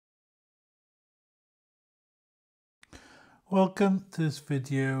Welcome to this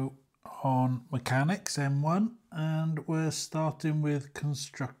video on mechanics M1, and we're starting with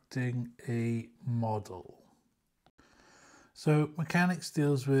constructing a model. So mechanics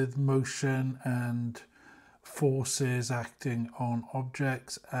deals with motion and forces acting on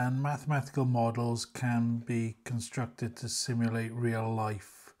objects, and mathematical models can be constructed to simulate real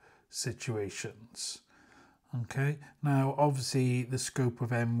life situations. Okay, now obviously the scope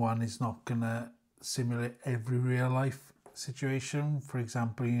of M1 is not going to simulate every real life situation, for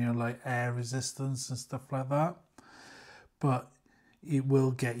example, like air resistance and stuff like that, but it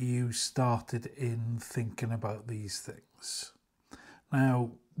will get you started in thinking about these things.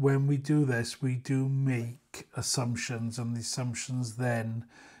 Now, when we do this, we do make assumptions, and the assumptions then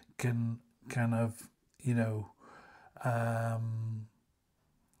can kind of,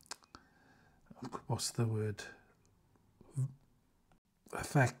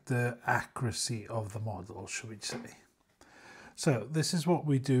 affect the accuracy of the model, should we say. So this is what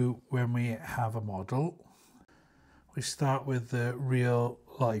we do when we have a model. We start with the real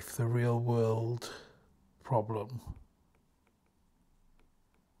life, the real world problem.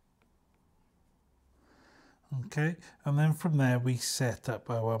 Okay, and then from there we set up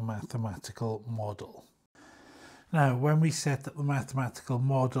our mathematical model. Now, when we set up the mathematical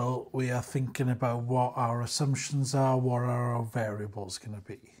model, we are thinking about what our assumptions are, what are our variables going to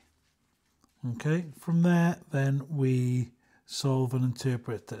be. Okay, from there then we solve and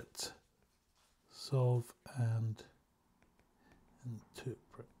interpret it. Solve and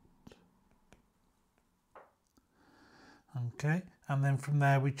interpret. Okay, and then from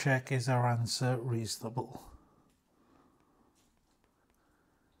there we check, is our answer reasonable?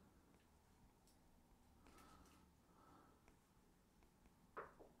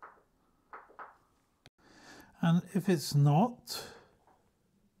 And if it's not,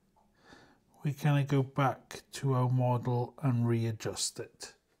 we kind of go back to our model and readjust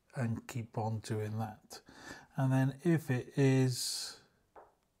it and keep on doing that. And then if it is,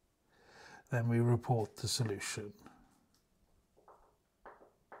 then we report the solution.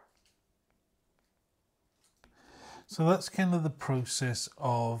 So that's kind of the process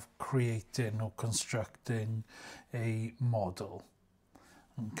of creating or constructing a model.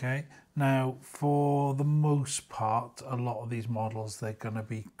 Okay, now for the most part, a lot of these models, they're going to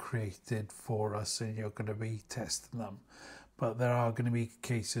be created for us and you're going to be testing them. But there are going to be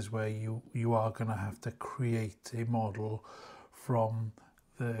cases where you are going to have to create a model from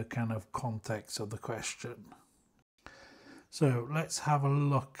the kind of context of the question. So let's have a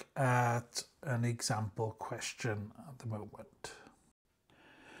look at an example question at the moment.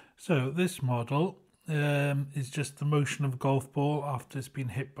 So this model is just the motion of a golf ball after it's been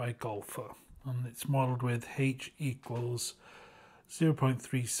hit by a golfer, and it's modelled with h equals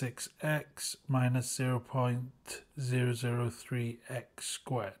 0.36x minus 0.003x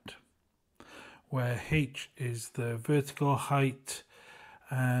squared, where h is the vertical height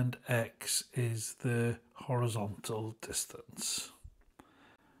and x is the horizontal distance.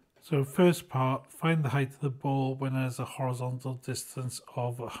 So first part, find the height of the ball when it has a horizontal distance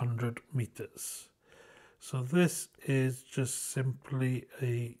of 100 meters. So this is just simply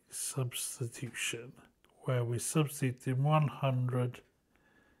a substitution where we substitute in 100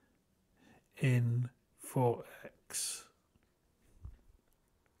 in for x.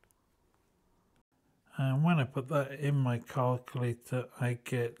 And when I put that in my calculator, I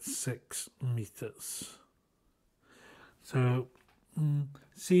get 6 meters. So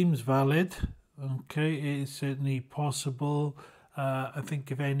seems valid. Okay, it is certainly possible. I think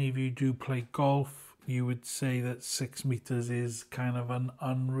if any of you do play golf, you would say that 6 meters is kind of an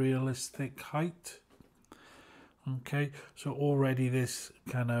unrealistic height. Okay, so already this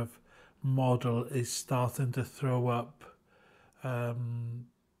kind of model is starting to throw up some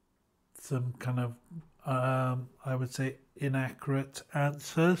kind of I would say inaccurate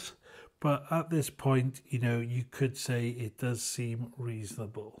answers, but at this point, you could say it does seem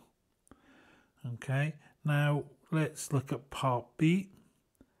reasonable. Okay, now let's look at part B.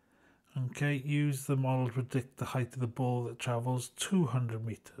 Okay, use the model to predict the height of the ball that travels 200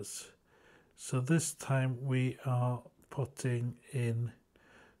 meters. So this time we are putting in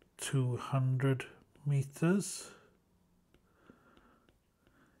 200 meters.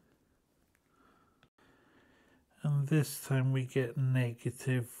 And this time we get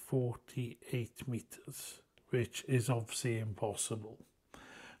negative 48 meters, which is obviously impossible.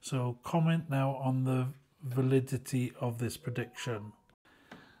 So comment now on the validity of this prediction.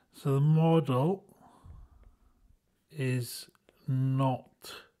 So the model is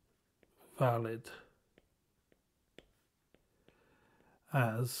not valid,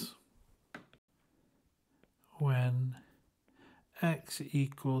 as when x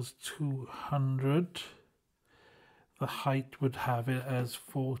equals 200, the height would have it as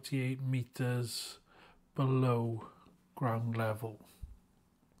 48 meters below ground level.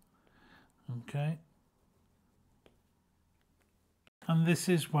 Okay. And this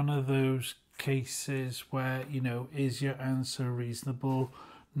is one of those cases where, you know, is your answer reasonable?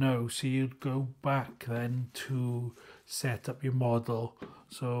 No. So you'd go back then to set up your model.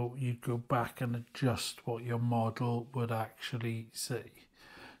 So you'd go back and adjust what your model would actually say.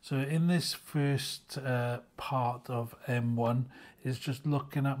 So in this first part of M1 is just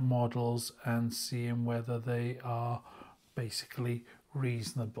looking at models and seeing whether they are basically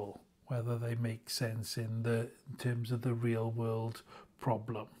reasonable, whether they make sense in terms of the real world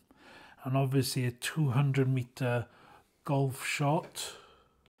problem. And obviously a 200-meter golf shot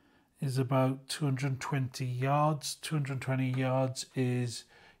is about 220 yards. 220 yards is,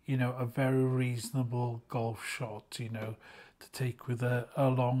 you know, a very reasonable golf shot, you know, to take with a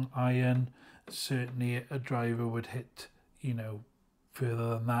long iron. Certainly a driver would hit, you know, further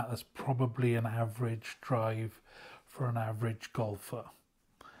than that. That's probably an average drive for an average golfer.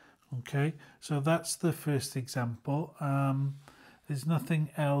 Okay, so that's the first example. There's nothing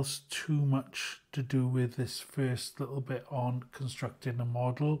else too much to do with this first little bit on constructing a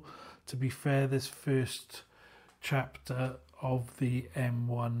model. To be fair, this first chapter of the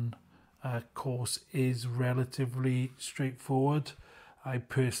M1 course is relatively straightforward. I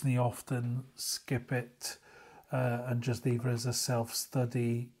personally often skip it and just leave it as a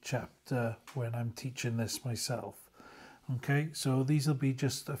self-study chapter when I'm teaching this myself. Okay, so these will be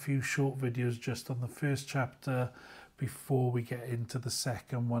just a few short videos just on the first chapter before we get into the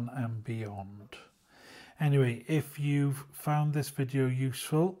second one and beyond. Anyway, if you've found this video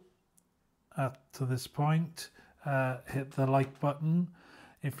useful up to this point, hit the like button.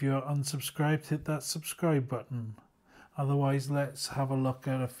 If you're unsubscribed, hit that subscribe button. Otherwise, let's have a look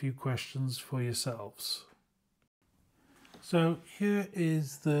at a few questions for yourselves. So here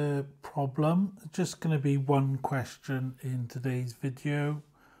is the problem. It's just going to be one question in today's video.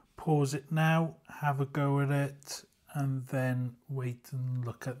 Pause it now, have a go at it, and then wait and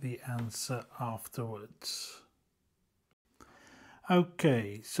look at the answer afterwards.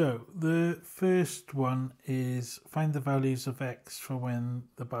 Okay, so the first one is find the values of x for when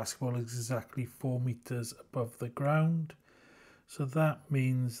the basketball is exactly 4 meters above the ground. So that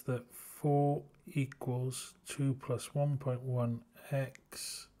means that 4 equals 2 plus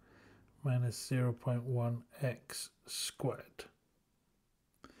 1.1x minus 0.1x squared.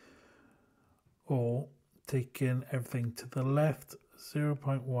 Or taking everything to the left,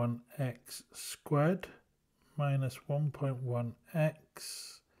 0.1x squared minus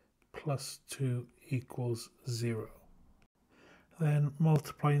 1.1x plus 2 equals 0. Then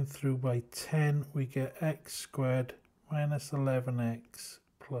multiplying through by 10, we get x squared minus 11x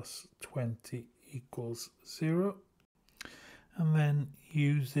plus 20 equals 0. And then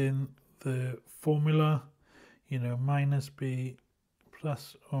using the formula, you know, minus b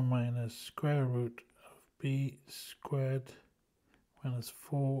plus or minus square root of b squared minus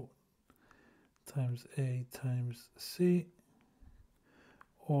 4 times a times c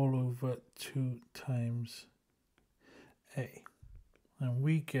all over 2 times a. And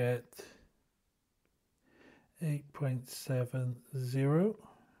we get 8.70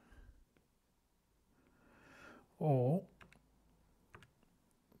 or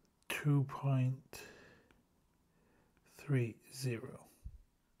 2.30.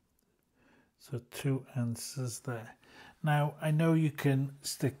 So 2 answers there. Now I know you can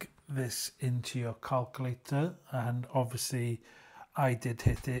stick this into your calculator, and obviously I did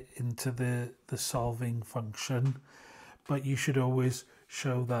hit it into the solving function, but you should always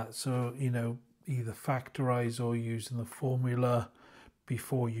show that. So, you know, either factorize or using the formula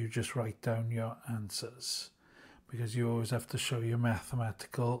before you just write down your answers, because you always have to show your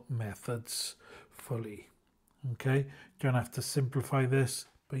mathematical methods fully. Okay, you don't have to simplify this,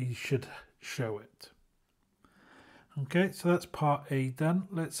 but you should show it. Okay, so that's part A done.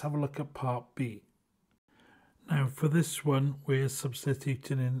 Let's have a look at part B. Now for this one, we're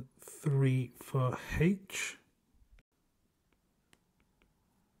substituting in 3 for h.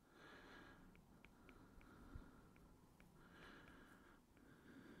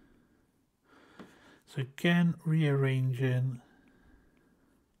 So again, rearranging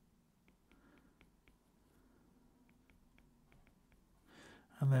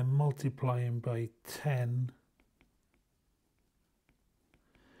and then multiplying by 10,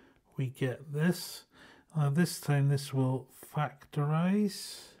 we get this. This time this will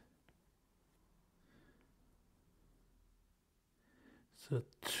factorize. So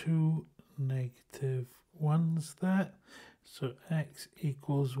 2 negative 1s there. So x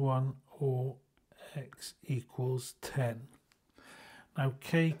equals 1 or x equals 10. Now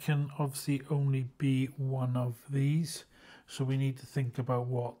k can obviously only be one of these, so we need to think about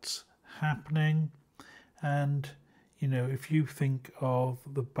what's happening. And you know, if you think of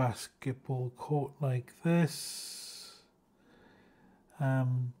the basketball court like this,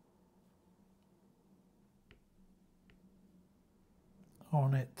 on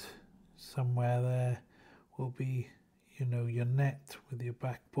it somewhere there will be, you know, your net with your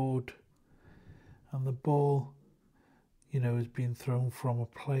backboard, and the ball, you know, is being thrown from a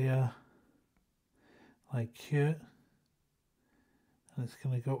player like here, and it's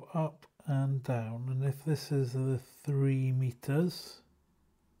going to go up and down. And if this is the 3 meters,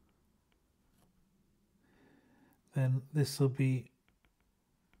 then this will be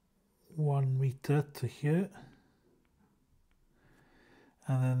 1 meter to here,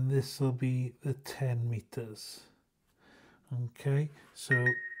 and then this will be the 10 meters. Okay, so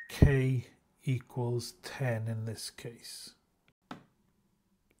k equals 10 in this case.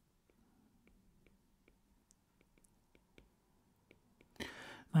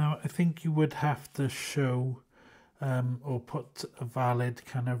 Now I think you would have to show or put a valid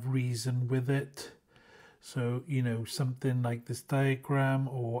kind of reason with it. So, you know, something like this diagram,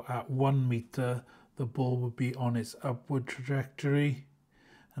 or at 1 meter the ball would be on its upward trajectory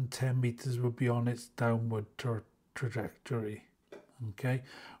and 10 meters would be on its downward trajectory. Okay,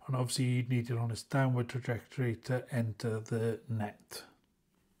 and obviously you need it on its downward trajectory to enter the net.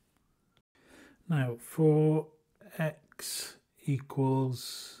 Now for x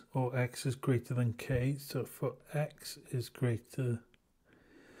equals, or x is greater than k, so for x is greater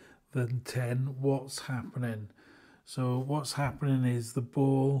than 10, what's happening? So what's happening is the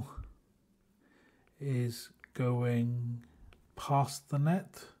ball is going past the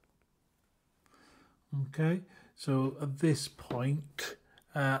net. Okay, so at this point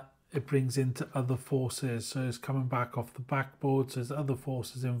it brings into other forces, so it's coming back off the backboard, so there's other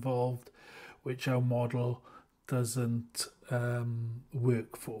forces involved which our model doesn't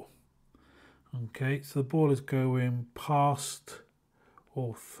work for. Okay, so the ball is going past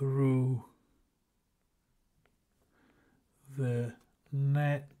or through the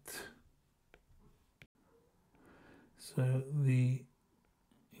net, so the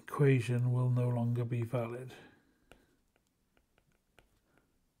equation will no longer be valid.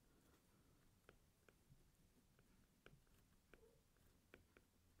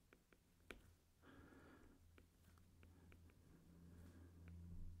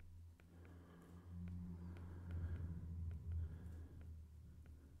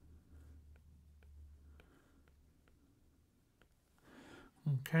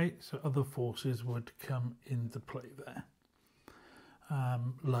 Okay, so other forces would come into play there.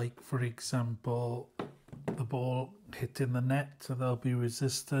 Like, for example, the ball hitting the net, so there'll be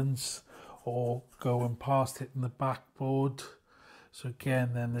resistance, or going past hitting the backboard. So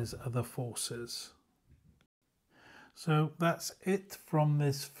again, then there's other forces. So that's it from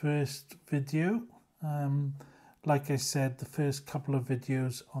this first video. Like I said, the first couple of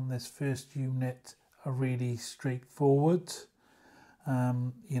videos on this first unit are really straightforward.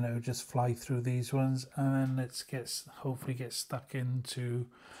 You know, just fly through these ones, and then hopefully get stuck into,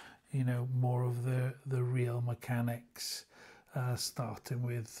 you know, more of the real mechanics, starting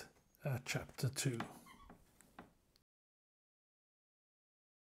with chapter 2.